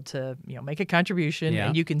to be able to make a contribution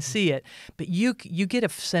and you can see it, but you get a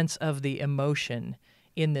sense of the emotion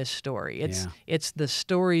in this story. It's the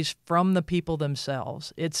stories from the people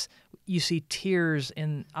themselves. You see tears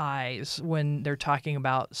in eyes when they're talking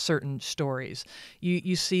about certain stories.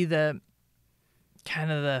 You see the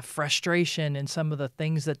kind of the frustration and some of the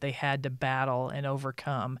things that they had to battle and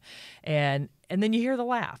overcome. And then you hear the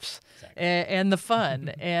laughs and the fun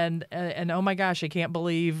and oh my gosh, I can't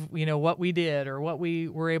believe, what we did or what we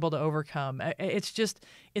were able to overcome.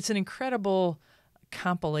 It's an incredible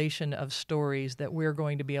compilation of stories that we're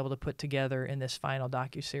going to be able to put together in this final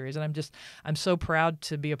docuseries. And I'm so proud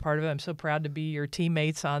to be a part of it. I'm so proud to be your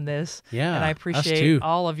teammates on this. Yeah, and I us appreciate too.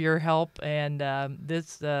 all of your help. And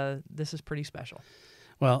this is pretty special.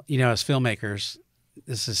 Well, as filmmakers,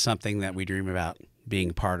 this is something that we dream about,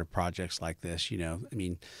 being part of projects like this.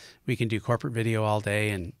 We can do corporate video all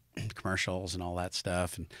day and commercials and all that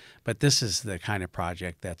stuff. But this is the kind of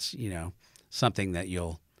project that's, something that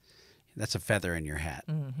that's a feather in your hat.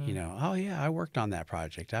 Mm-hmm. Oh yeah, I worked on that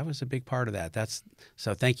project. I was a big part of that.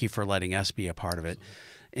 So thank you for letting us be a part of it.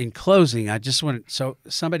 In closing, I just so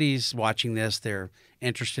somebody's watching this, they're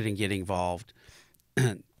interested in getting involved.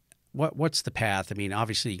 What's the path?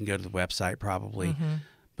 Obviously you can go to the website probably, Mm-hmm.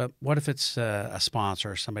 but what if it's a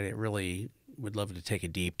sponsor or somebody that really would love to take a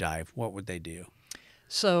deep dive? What would they do?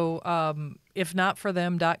 So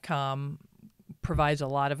ifnotforthem.com provides a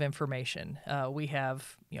lot of information. We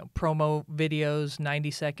have promo videos,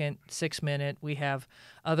 90-second, 6-minute. We have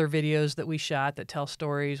other videos that we shot that tell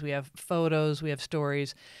stories. We have photos. We have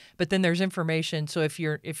stories. But then there's information. So if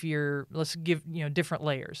you're let's give different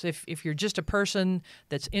layers. If you're just a person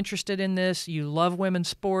that's interested in this, you love women's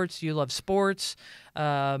sports, you love sports,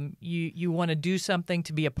 you want to do something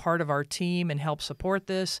to be a part of our team and help support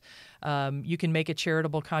this, you can make a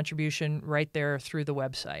charitable contribution right there through the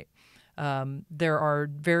website. There are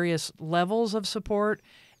various levels of support,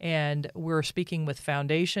 and we're speaking with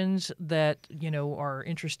foundations that are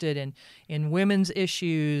interested in women's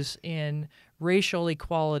issues, in racial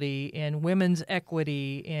equality, in women's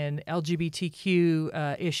equity, in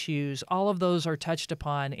LGBTQ issues. All of those are touched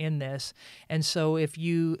upon in this. And so if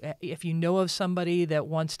you know of somebody that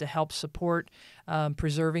wants to help support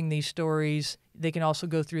preserving these stories, they can also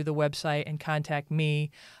go through the website and contact me.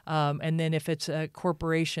 And then if it's a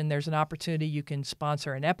corporation, there's an opportunity you can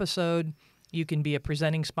sponsor an episode. You can be a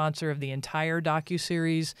presenting sponsor of the entire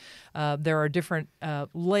docuseries. There are different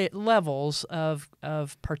levels of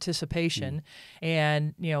participation,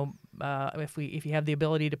 and if you have the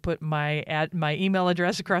ability to put my email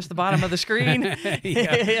address across the bottom of the screen, or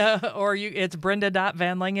it's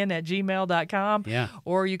brenda.vanlengen@gmail.com,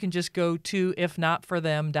 or you can just go to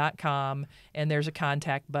ifnotforthem.com, and there's a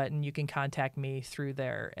contact button. You can contact me through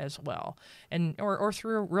there as well, and or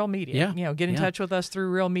through Real Media. Get in touch with us through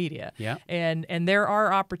Real Media. And there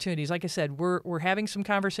are opportunities. Like I said, we're having some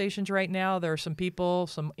conversations right now. There are some people,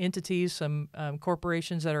 some entities, some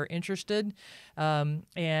corporations that are interested,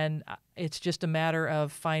 and it's just a matter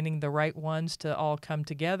of finding the right ones to all come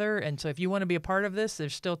together. And so if you want to be a part of this,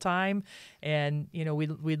 there's still time. And,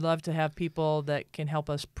 we'd love to have people that can help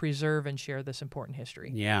us preserve and share this important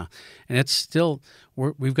history. Yeah. And it's still,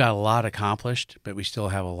 we've got a lot accomplished, but we still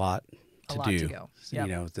have a lot to do. To go.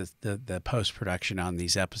 Yep. The post-production on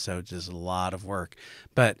these episodes is a lot of work,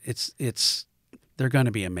 but they're going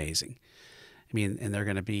to be amazing. And they're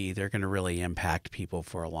going to really impact people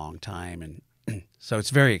for a long time. And so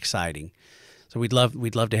it's very exciting. So we'd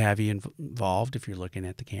love to have you involved. If you're looking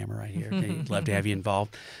at the camera right here, we'd love to have you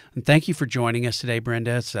involved. And thank you for joining us today,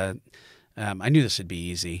 Brenda. It's I knew this would be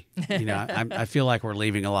easy. I feel like we're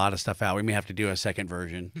leaving a lot of stuff out. We may have to do a second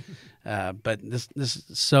version, but this is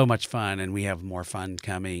so much fun, and we have more fun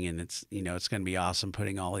coming. And it's it's going to be awesome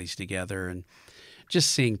putting all these together and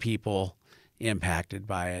just seeing people impacted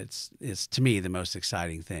by it. It's to me the most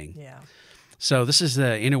exciting thing. Yeah. So this is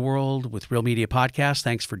the In a World with Real Media podcast.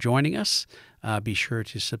 Thanks for joining us. Be sure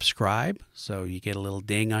to subscribe so you get a little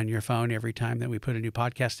ding on your phone every time that we put a new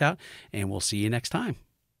podcast out, and we'll see you next time.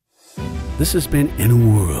 This has been In a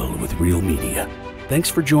World with Real Media.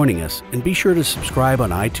 Thanks for joining us, and be sure to subscribe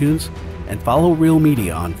on iTunes and follow Real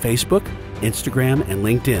Media on Facebook, Instagram, and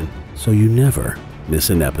LinkedIn so you never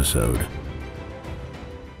miss an episode.